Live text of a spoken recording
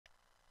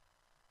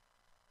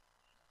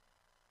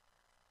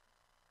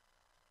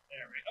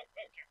There we go.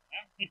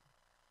 Okay.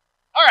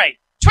 All right.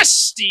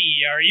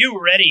 Twisty, are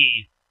you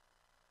ready?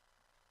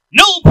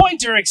 Null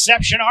pointer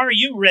exception, are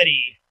you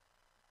ready?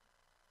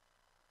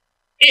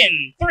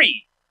 In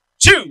 3,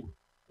 2,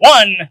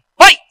 1,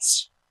 fight!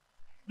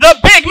 The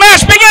big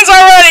match begins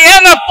already,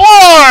 and the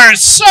floor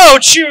so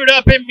chewed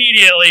up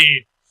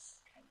immediately.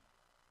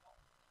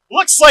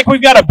 Looks like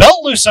we've got a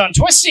belt loose on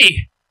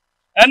Twisty.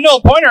 And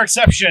null pointer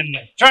exception,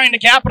 trying to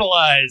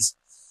capitalize.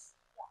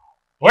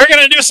 We're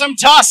going to do some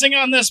tossing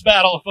on this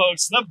battle,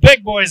 folks. The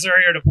big boys are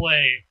here to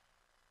play.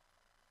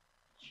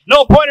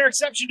 Null pointer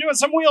exception doing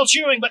some wheel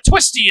chewing, but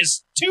Twisty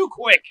is too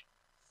quick.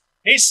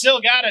 He's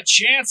still got a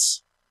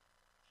chance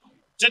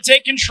to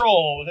take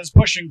control with his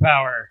pushing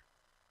power.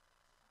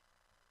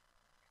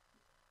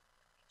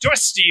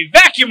 Twisty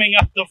vacuuming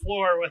up the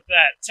floor with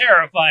that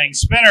terrifying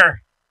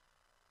spinner.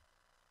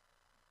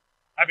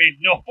 I mean,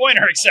 null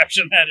pointer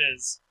exception, that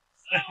is.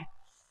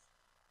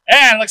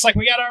 And looks like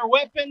we got our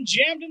weapon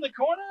jammed in the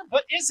corner,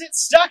 but is it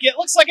stuck? It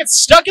looks like it's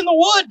stuck in the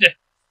wood.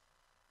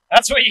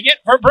 That's what you get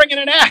for bringing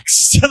an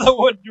axe to the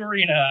wood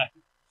arena.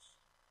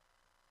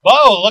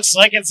 Whoa, looks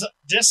like it's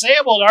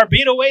disabled. Our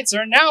Beetle Weights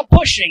are now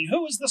pushing.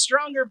 Who is the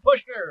stronger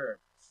pusher?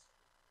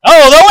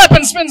 Oh, the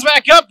weapon spins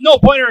back up. No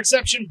pointer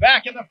exception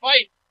back in the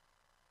fight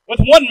with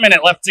 1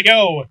 minute left to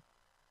go.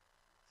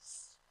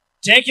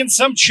 Taking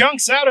some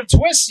chunks out of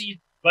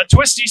Twisty, but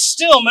Twisty's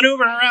still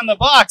maneuvering around the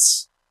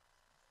box.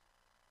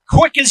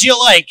 Quick as you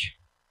like.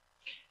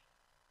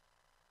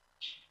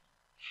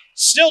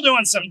 Still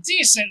doing some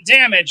decent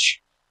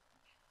damage.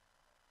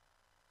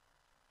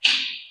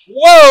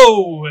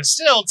 Whoa!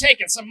 Still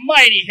taking some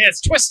mighty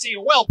hits. Twisty,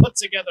 a well put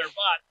together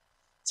bot.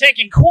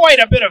 Taking quite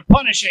a bit of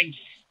punishing.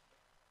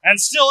 And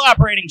still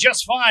operating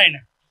just fine.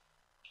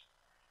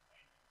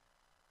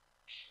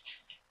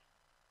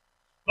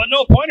 But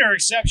no pointer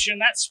exception.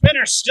 That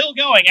spinner's still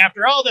going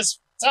after all this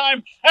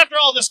time, after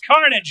all this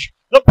carnage.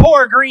 The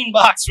poor green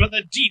box with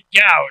a deep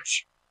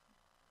gouge.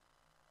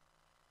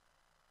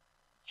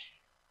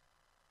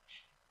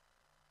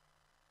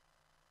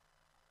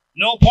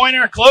 No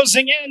pointer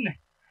closing in.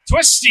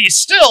 Twisty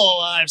still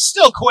alive,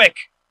 still quick.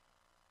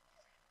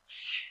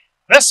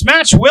 This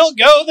match will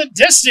go the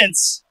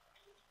distance.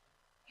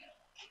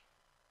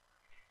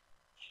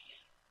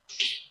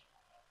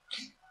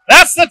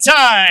 That's the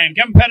time.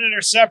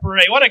 Competitors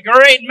separate. What a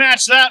great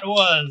match that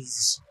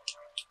was.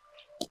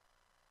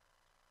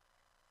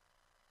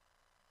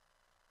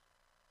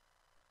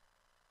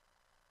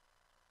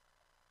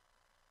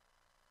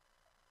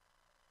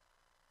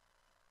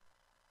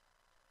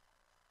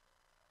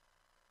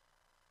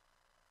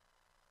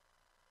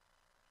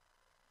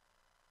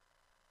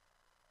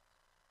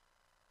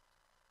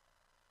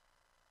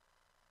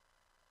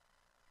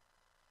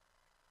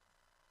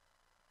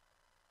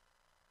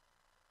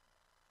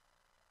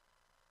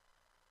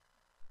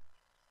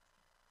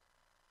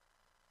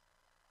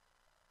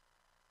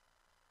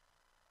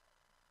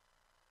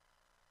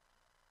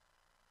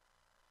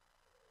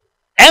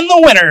 And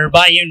the winner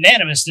by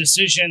unanimous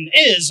decision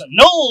is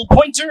null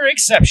pointer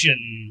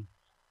exception.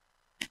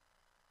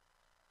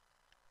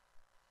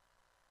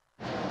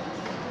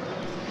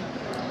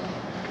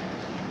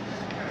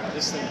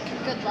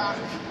 Good luck.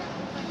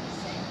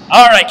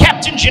 All right,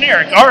 Captain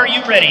Generic, are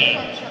you ready?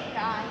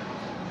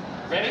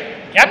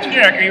 Ready? Captain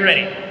Generic, are you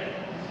ready?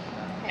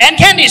 And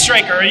Candy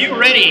Striker, are you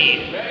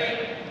ready?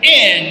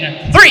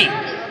 In 3,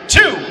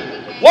 2,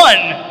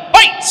 1,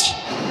 fight!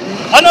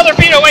 Another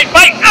Beetle Weight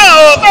fight.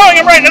 Oh, throwing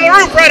him right into the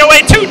roof right away.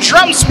 2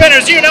 drum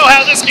spinners. You know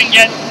how this can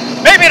get.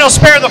 Maybe it'll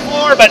spare the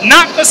floor, but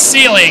not the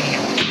ceiling.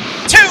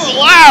 2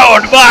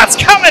 loud bots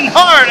coming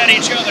hard at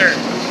each other.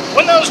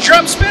 When those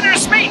drum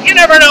spinners meet, you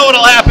never know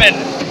what'll happen.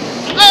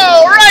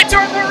 Oh, right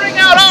toward the ring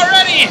out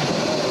already.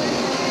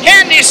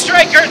 Candy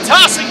Striker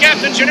tossing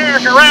Captain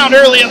Generic around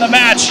early in the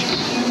match.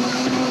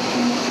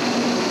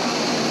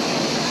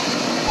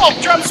 Both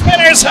drum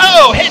spinners,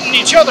 oh, hitting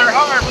each other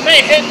hard. When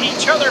they hit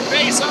each other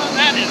face on,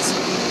 that is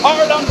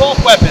hard on both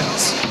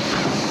weapons.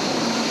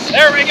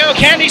 There we go,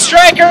 Candy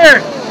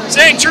Striker,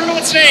 saying true to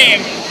its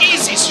name,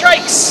 easy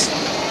strikes.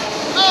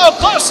 Oh,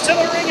 close to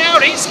the ring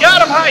out, he's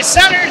got him high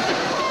centered.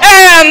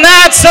 And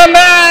that's the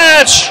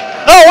match.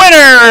 The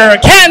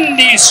winner,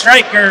 Candy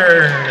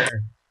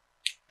Striker.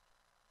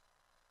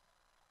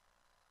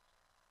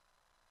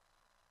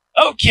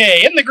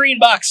 Okay, in the green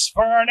box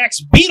for our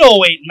next Beetle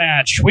Weight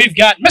match, we've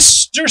got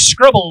Mr.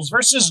 Scribbles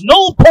versus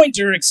Null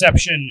Pointer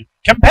Exception.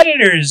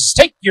 Competitors,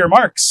 take your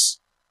marks.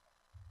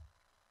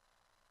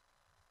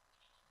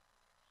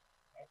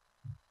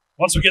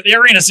 Once we get the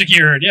arena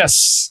secured,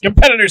 yes.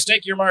 Competitors,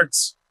 take your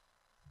marks.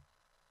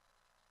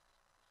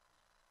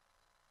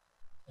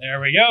 There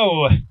we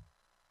go.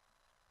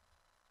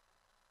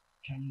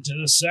 Come to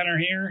the center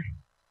here.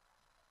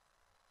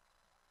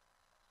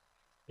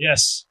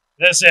 Yes.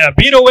 This is a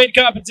Beetle Weight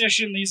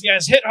competition. These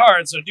guys hit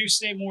hard, so do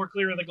stay more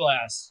clear of the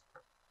glass.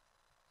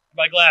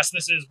 By glass,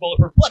 this is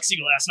bulletproof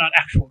plexiglass, not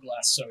actual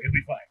glass, so you'll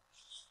be fine.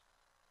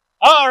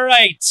 All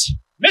right.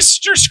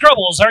 Mr.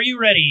 Scrubbles, are you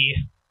ready?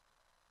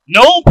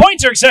 Null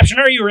Pointer Exception,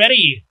 are you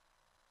ready?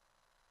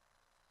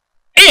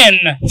 In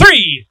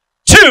 3,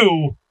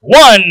 2,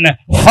 1,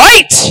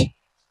 fight!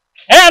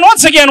 And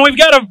once again, we've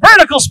got a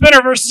vertical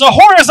spinner versus a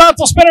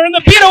horizontal spinner in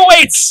the Beetle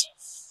Weights.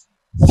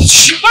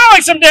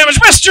 Throwing some damage.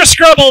 Mr.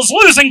 Scrubbles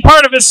losing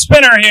part of his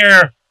spinner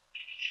here.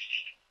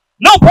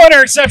 No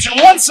pointer exception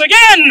once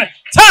again.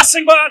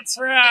 Tossing butts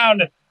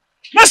around.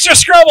 Mr.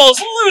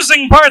 Scrubbles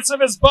losing parts of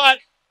his butt.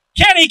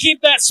 Can he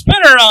keep that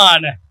spinner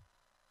on?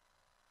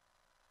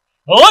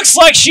 Looks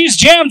like she's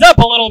jammed up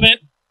a little bit.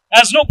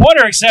 As no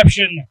pointer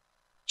exception.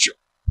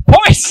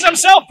 Poises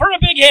himself for a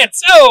big hit.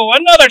 Oh,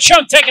 another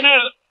chunk taken out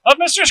of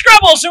Mr.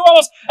 Scrubbles, who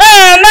almost...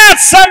 And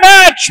that's the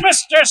match!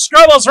 Mr.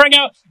 Scrubbles ring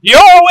out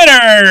your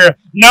winner.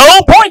 No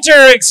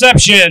pointer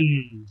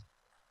exception.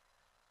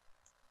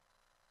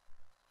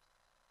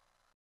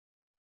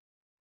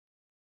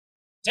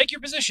 Take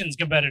your positions,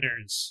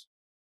 competitors.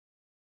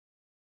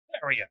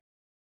 There we go.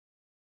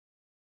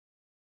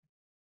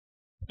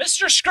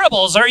 Mr.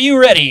 Scrubbles, are you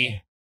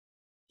ready?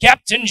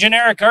 Captain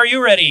Generic, are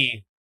you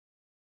ready?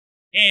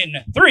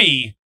 In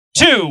 3,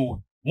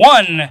 2,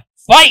 1,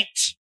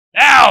 fight!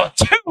 Now,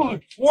 2,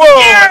 whoa!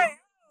 Yeah.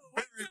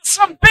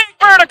 Some big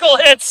vertical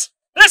hits!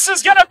 This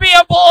is gonna be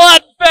a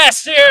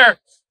bloodfest here!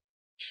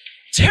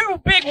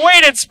 2 big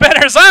weighted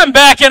spinners, I'm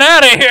backing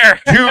out of here!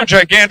 2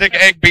 gigantic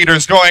egg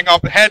beaters going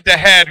up head to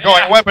head,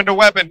 going weapon to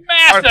weapon.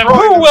 Massive!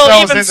 Who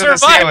will even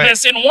survive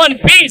this in one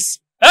piece?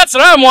 That's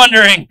what I'm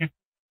wondering.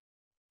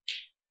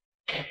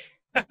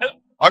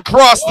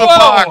 Across the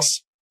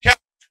box.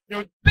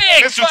 Big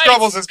Mr.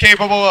 Scrubbles is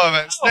capable of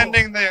it.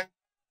 Sending the...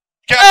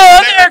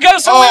 there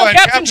goes the wheel.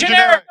 Captain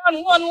Generic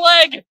on one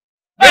leg.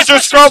 Mr.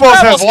 Scrubbles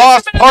has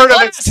lost part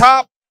of its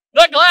top.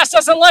 The glass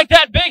doesn't like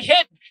that big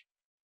hit.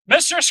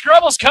 Mr.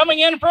 Scrubbles coming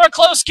in for a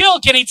close kill.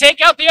 Can he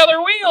take out the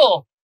other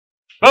wheel?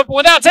 But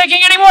without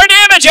taking any more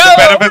damage. The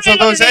benefits of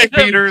those egg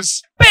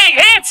beaters. Big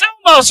hits,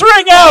 almost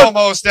ring out.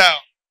 Almost out.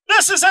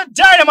 This is a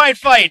dynamite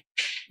fight.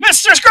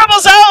 Mr.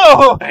 Scrubbles,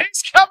 oh,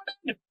 he's coming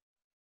in.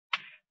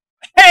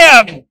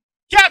 Bam!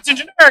 Captain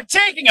Generic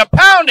taking a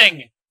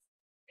pounding.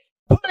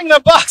 Putting the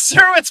box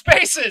through its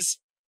paces.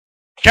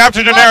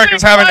 Captain Generic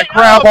is having to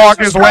crab walk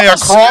his way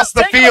across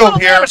the field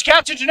here. Damage.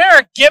 Captain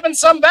Generic giving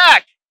some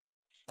back.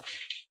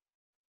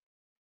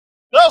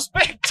 Those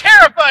big,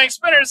 terrifying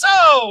spinners.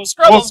 Oh,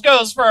 Scrubbles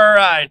goes for a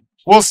ride.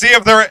 We'll see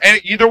if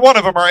either one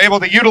of them are able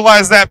to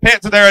utilize that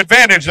pit to their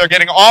advantage. They're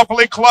getting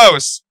awfully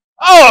close.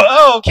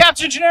 Oh,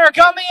 Captain Generic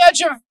on the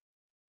edge of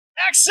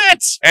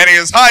exit. And he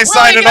is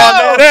high-sided on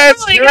that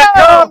edge. Here it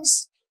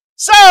comes.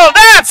 So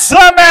that's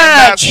the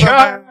match.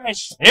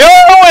 Your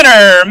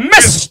winner,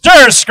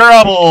 Mr.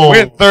 Scrubble.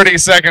 With 30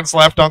 seconds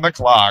left on the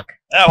clock.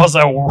 That was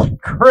a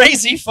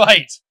crazy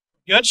fight.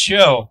 Good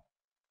show.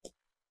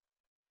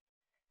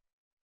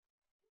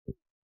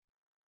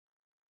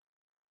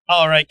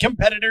 All right,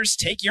 competitors,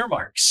 take your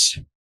marks.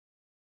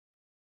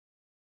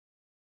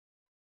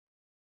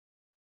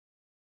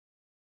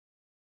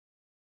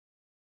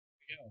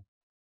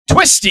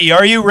 Twisty,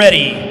 are you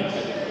ready?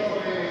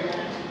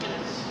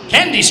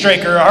 Candy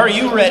Striker, are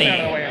you ready?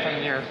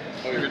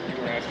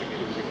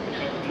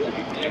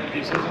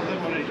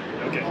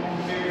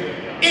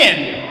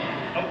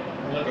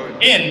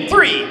 In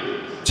 3,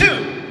 2,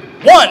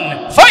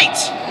 1, fight!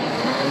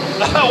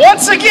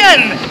 Once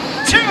again,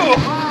 2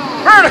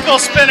 vertical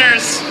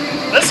spinners.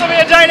 This will be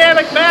a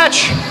dynamic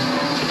match.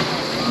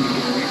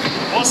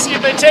 We'll see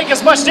if they take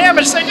as much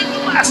damage as they did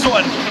the last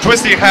one.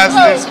 Twisty has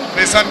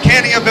this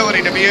uncanny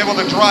ability to be able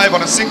to drive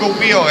on a single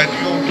wheel, and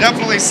you'll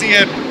definitely see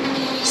it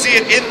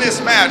in this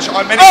match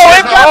on many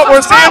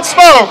we're seeing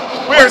smoke.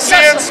 We're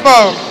seeing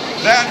smoke.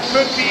 That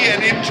could be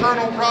an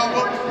internal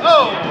problem.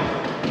 Oh,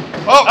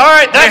 all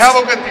right. They have a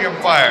lithium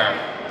fire.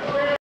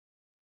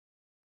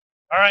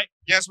 All right.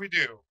 Yes, we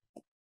do.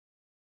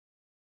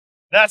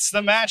 That's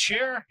the match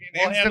here.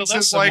 In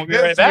instances like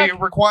this, we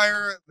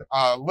require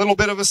a little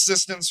bit of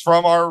assistance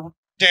from our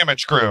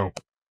damage crew.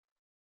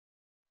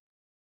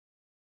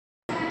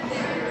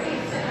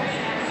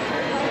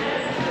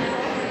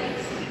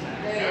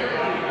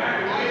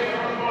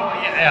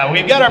 Yeah,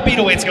 we've got our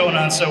Beetle Weights going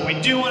on, so we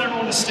do want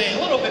everyone to stay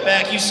a little bit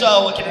back. You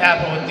saw what can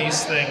happen with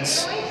these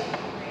things.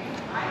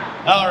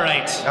 All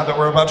right. Now that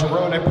we're about to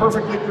ruin a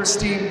perfectly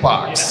pristine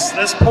box. Yes,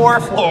 this poor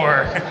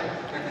floor.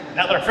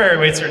 Now that our fairy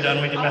weights are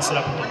done, we can mess it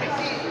up a little bit.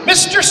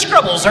 Mr.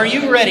 Scrubbles, are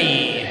you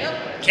ready?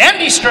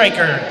 Candy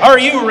Striker, are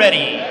you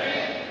ready?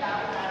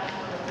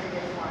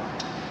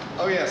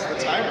 Oh yes, the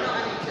timer.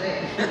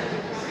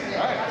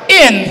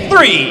 In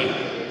 3,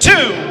 2,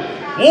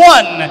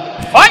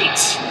 1,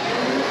 fight!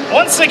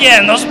 Once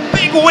again, those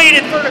big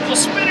weighted vertical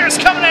spinners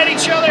coming at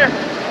each other.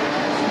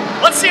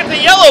 Let's see if the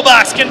yellow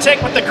box can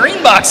take what the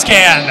green box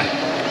can.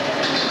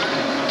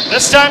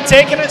 This time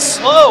taking it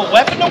slow,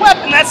 weapon to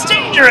weapon, that's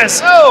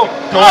dangerous. Oh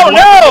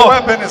no!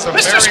 Weapon is a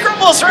Mr.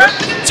 Scrubbles, right?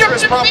 Jumped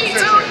to feet.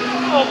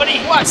 Oh, but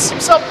he wants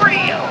himself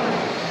free.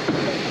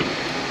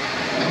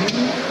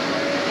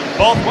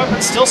 Both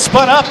weapons still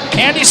spun up.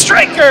 Candy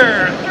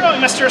Striker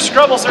throwing Mr.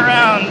 Scrubbles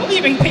around,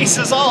 leaving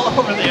pieces all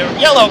over the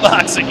yellow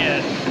box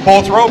again.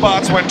 Both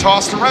robots, when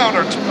tossed around,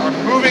 are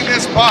moving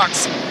this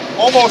box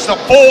almost a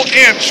full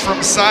inch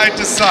from side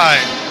to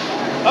side.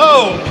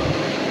 Oh,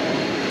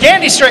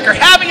 Candy Striker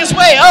having his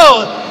way.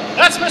 Oh,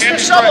 that's Mr.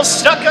 Scrubbles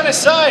stuck on his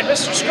side.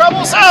 Mr.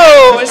 Scrubbles,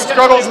 Mr.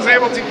 Scrubbles is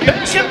able to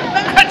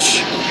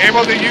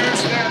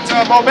use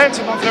that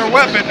momentum of their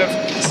weapon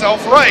to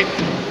self-right.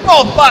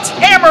 Both bots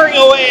hammering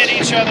away at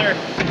each other,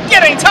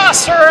 getting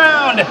tossed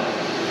around.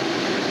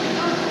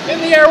 In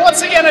the air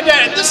once again,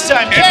 this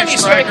time Candy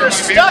Striker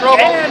stuck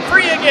and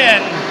free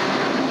again.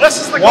 This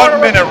is the corner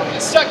where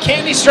stuck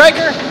Candy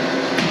Striker.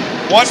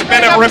 1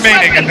 minute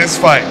remaining in this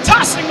fight.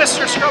 Tossing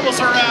Mr. Scrubbles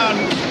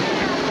around.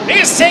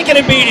 He's taking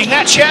a beating.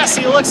 That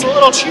chassis looks a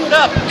little chewed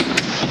up.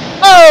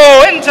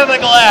 Oh, into the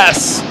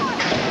glass.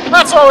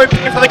 That's what we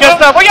pay for the good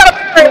stuff. We gotta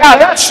bury out.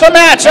 That's the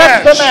match.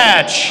 That's the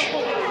match.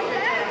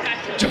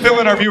 To fill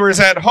in our viewers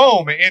at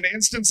home, in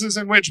instances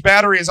in which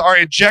batteries are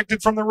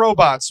ejected from the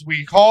robots,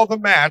 we call the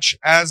match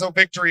as a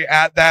victory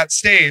at that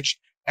stage,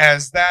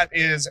 as that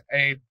is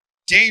a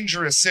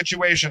dangerous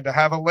situation to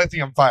have a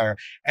lithium fire.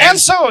 And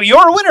so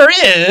your winner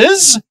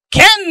is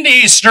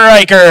Candy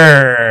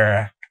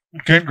Striker.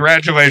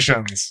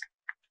 Congratulations.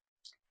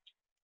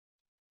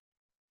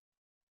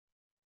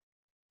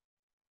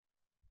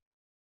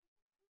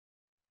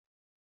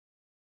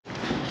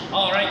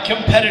 All right,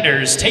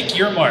 competitors, take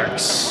your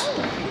marks.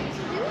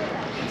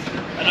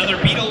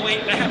 Another Beetle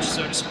Weight match,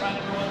 so just remind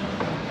everyone,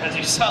 as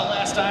you saw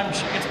last time,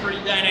 she gets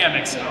pretty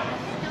dynamic, so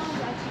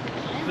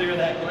clear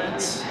that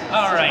glance.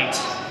 All right.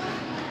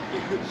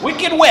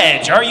 Wicked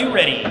Wedge, are you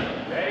ready?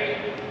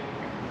 Ready.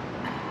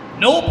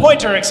 Null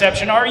Pointer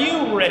Exception, are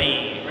you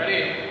ready?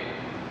 Ready.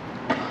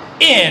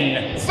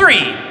 In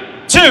 3,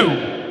 2,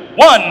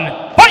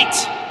 1,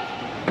 fight!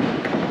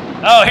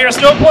 Oh, here's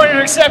Null Pointer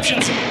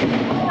Exceptions.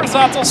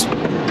 Horizontals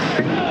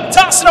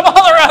tossing them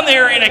all around the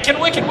arena. Can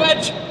Wicked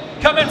Wedge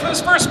come in for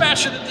this first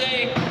match of the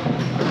day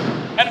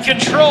and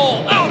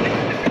control?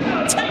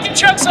 Oh, taking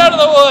chunks out of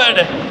the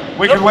wood.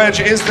 Wicked Wedge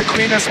is the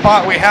cleanest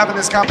bot we have in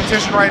this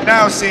competition right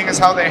now, seeing as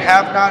how they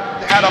have not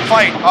had a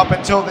fight up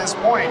until this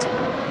point.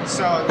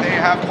 So they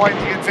have quite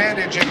the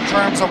advantage in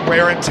terms of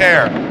wear and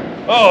tear.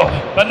 Oh,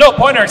 but no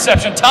pointer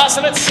exception,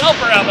 tossing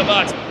itself around the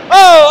box.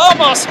 Oh,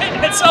 almost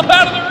hitting itself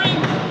out of the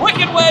ring.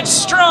 Wicked Wedge,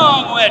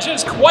 strong Wedge, it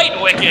is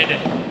quite wicked.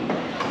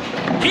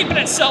 Keeping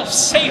itself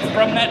safe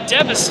from that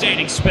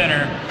devastating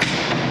spinner.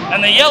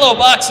 And the yellow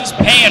box is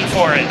paying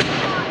for it.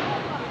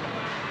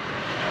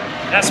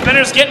 That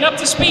spinner's getting up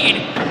to speed,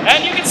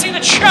 and you can see the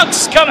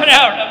chunks coming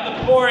out of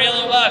the poor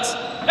yellow box.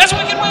 As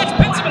Wicked Wedge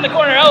pins him in the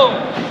corner. Oh,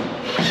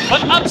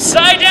 but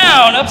upside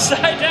down,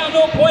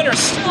 no pointer,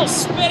 still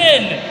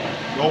spinning.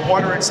 No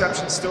pointer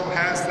exception still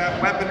has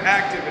that weapon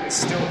active and is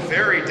still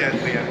very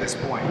deadly at this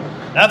point.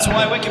 That's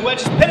why Wicked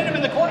Wedge is pinning him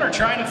in the corner,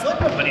 trying to flip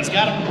him, but he's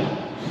got him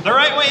the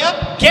right way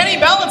up. Can he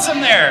balance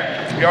him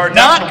there? We are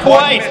not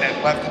quite. 1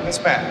 minute left in this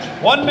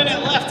match. 1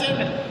 minute left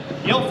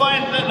in. You'll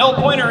find that no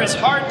pointer is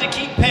hard to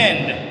keep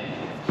pinned.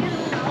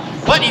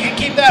 But you can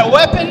keep that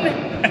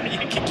weapon.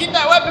 You can keep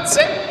that weapon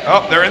safe.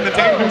 Oh, they're in the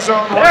danger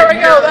zone. There we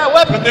go. That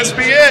weapon. Could this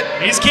be it?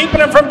 He's keeping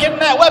him from getting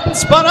that weapon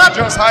spun up.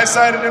 Just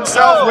high-sided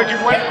himself. Oh,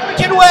 Wicked Wedge.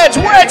 Wicked Wedge.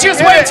 Wedge his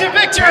way to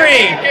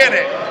victory. Get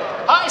it.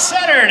 High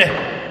centered.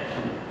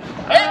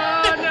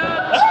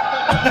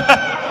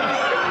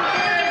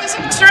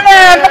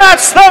 And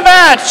that's the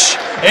match.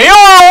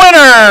 Your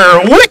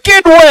winner,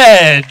 Wicked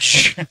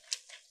Wedge.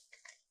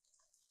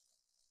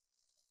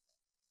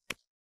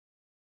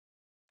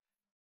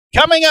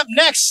 Coming up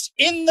next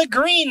in the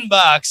green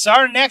box,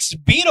 our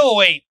next Beetle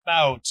Weight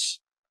bout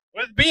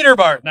with Beater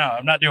Bart. No,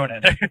 I'm not doing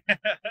it.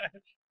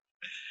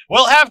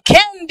 We'll have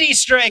Candy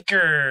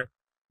Striker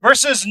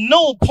versus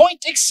Null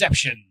Point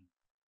Exception.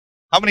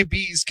 How many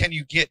Bs can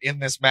you get in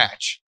this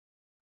match?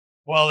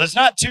 Well, there's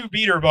not 2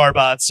 Beater Bar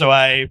bots, so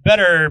I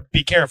better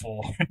be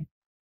careful.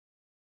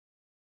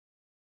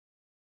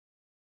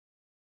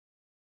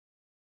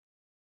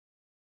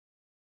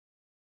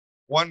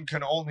 One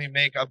can only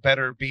make a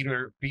better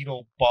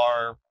Beetle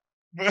Bar.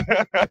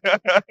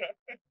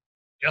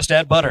 Just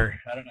add butter.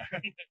 I don't know.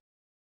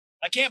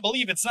 I can't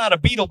believe it's not a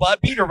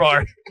Beetlebot Beater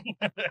Bar.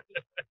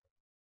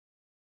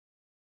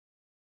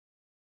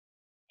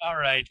 All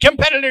right,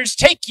 competitors,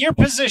 take your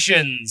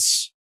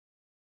positions.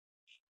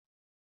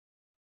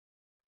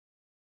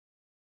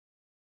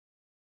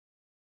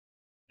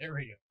 There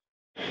we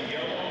go.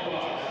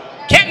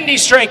 Candy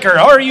Striker,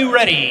 are you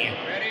ready?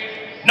 Ready.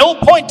 No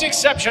point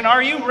exception,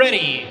 are you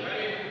ready?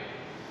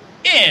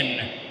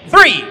 In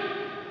 3.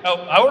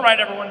 Oh, I'll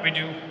remind everyone we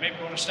do. Maybe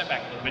we want to step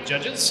back a little bit,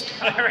 judges.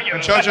 There we go.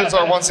 The judges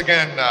are once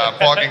again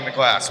fogging the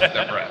glass with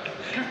their breath.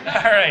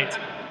 All right.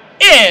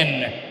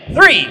 In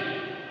 3,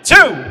 2,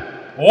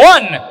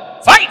 1,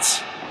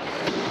 fight!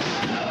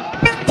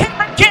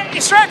 Candy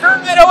Striker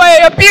right away,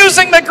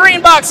 abusing the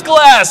green box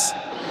glass.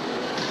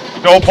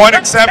 No point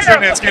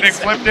exception. It's getting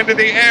flipped into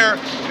the air.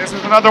 This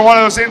is another one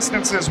of those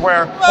instances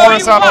where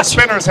horizontal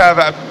spinners have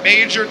a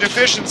major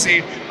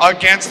deficiency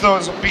against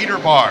those beater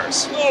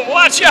bars. Oh,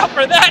 watch out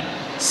for that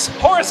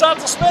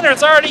horizontal spinner.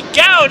 It's already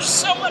gouged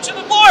so much of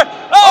the floor.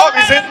 Oh,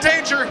 he's in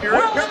danger. Here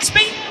it comes. The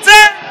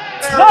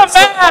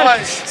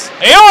match.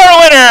 Your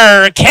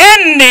winner,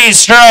 Candy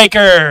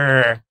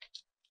Striker.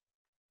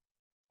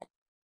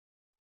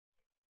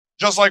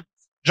 just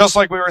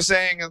like we were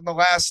saying in the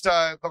last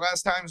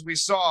times we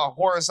saw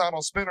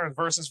horizontal spinners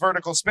versus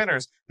vertical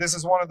spinners, this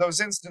is one of those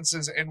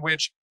instances in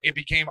which it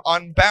became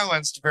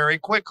unbalanced very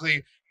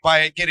quickly by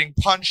it getting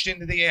punched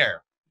into the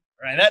air.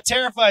 Right, that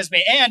terrifies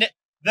me. And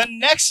the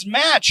next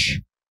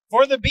match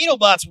for the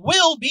BeetleBots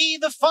will be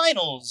the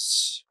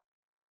finals.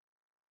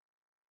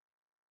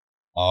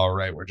 All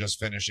right, we're just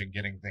finishing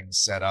getting things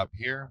set up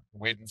here,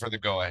 waiting for the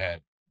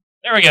go-ahead.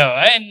 There we go.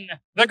 And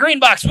the green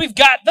box, we've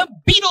got the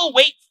Beetle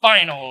Weight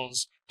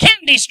finals.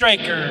 Candy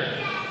Striker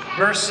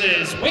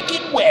versus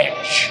Wicked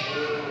Wedge.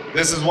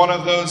 This is one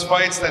of those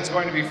fights that's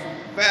going to be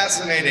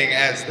fascinating,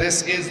 as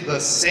this is the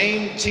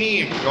same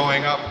team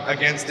going up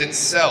against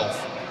itself.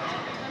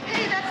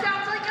 Hey, that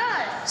sounds like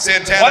us.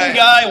 Santana. One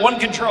guy, one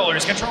controller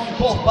is controlling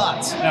both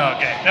bots. No,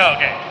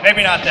 okay.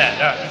 Maybe not that.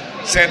 No.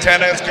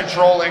 Santana is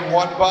controlling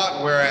one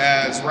bot,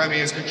 whereas Remy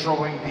is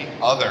controlling the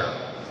other.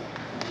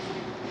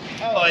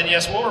 Oh, and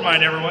yes, we'll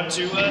remind everyone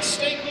to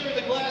stay clear of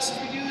the glass as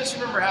we do this.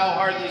 Remember how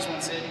hard these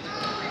ones hit.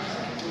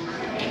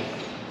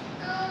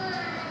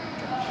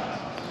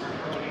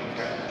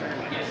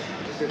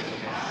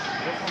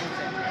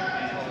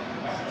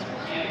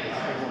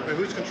 Wait,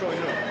 who's controlling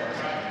who?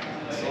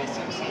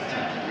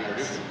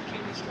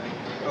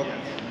 Okay.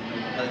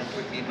 That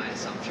would be my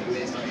assumption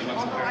based on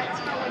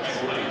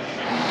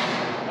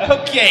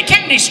Okay,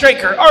 Candy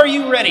Striker, are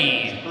you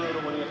ready?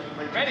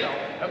 Ready.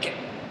 Okay.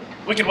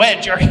 Wicked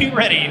Wedge, are you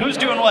ready? Who's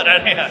doing what?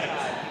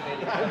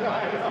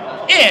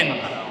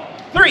 In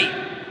 3,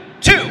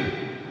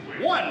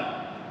 2, 1,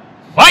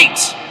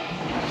 fight!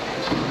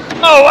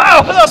 Oh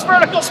wow, those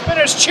vertical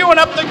spinners chewing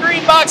up the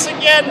green box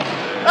again.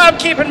 I'm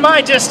keeping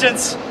my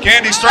distance.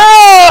 Candy Striker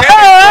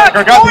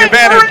got the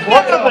advantage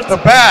right off the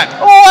bat.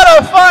 What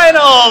a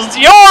finals!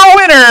 Your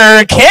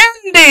winner,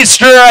 Candy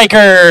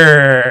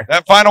Striker.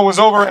 That final was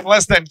over in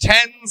less than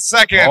 10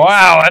 seconds.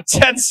 Wow, a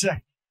 10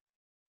 seconds.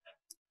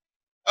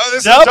 Oh,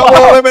 this is double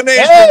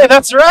elimination. Hey,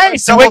 that's right.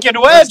 Wicked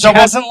Wedge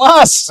hasn't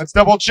lost. Let's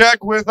double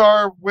check with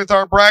our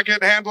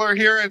bracket handler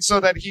here, and so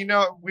that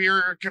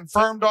we're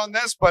confirmed on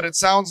this. But it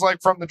sounds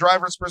like from the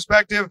driver's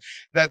perspective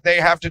that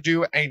they have to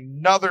do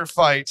another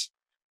fight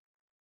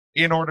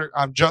in order.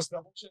 I'm just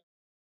double checking.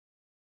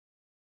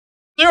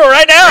 Do it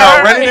right now.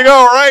 Yeah, ready to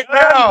go right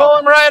now. Pull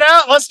him right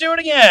out. Let's do it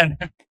again.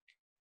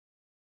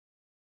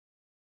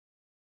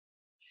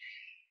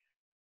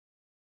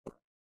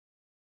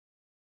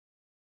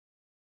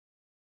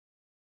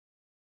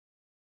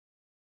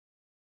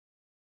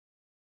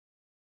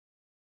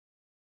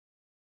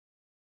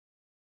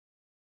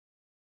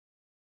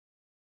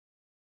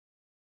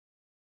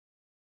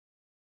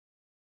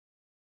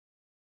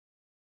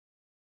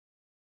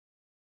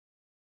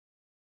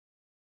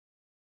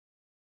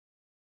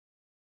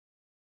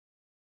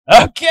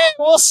 Okay,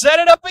 we'll set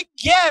it up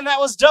again. That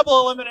was double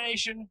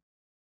elimination.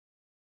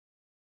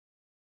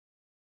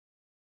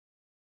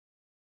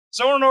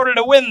 So in order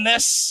to win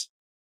this,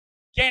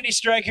 Candy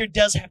Striker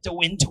does have to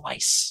win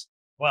twice.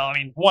 Well, I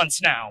mean,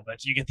 once now,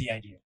 but you get the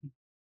idea.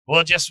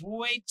 We'll just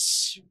wait.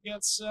 We've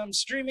got some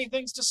streaming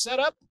things to set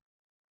up.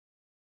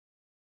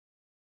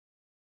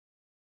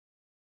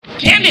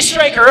 Candy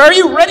Striker, are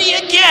you ready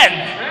again?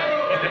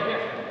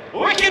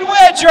 Wicked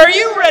Wedge, are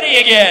you ready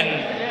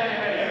again?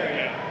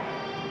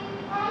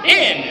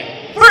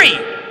 In 3,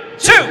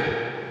 2,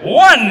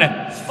 1,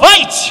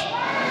 fight!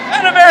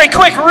 And a very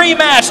quick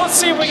rematch. Let's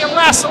see if we can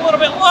last a little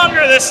bit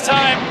longer this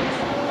time.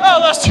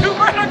 Oh, those two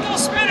vertical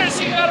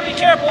spinners. You gotta be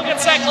careful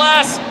against that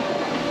glass.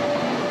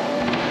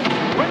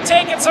 We're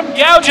taking some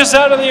gouges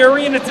out of the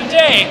arena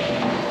today.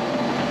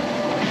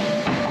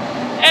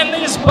 And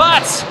these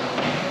bots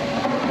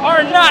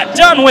are not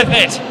done with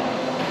it.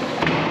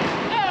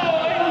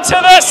 To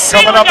the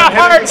ceiling, a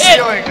hard hit.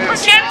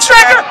 Wicked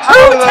Striker,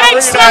 who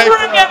takes the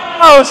ring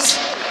out?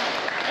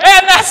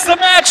 And that's the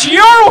match.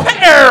 Your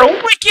winner,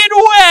 Wicked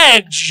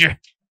Wedge.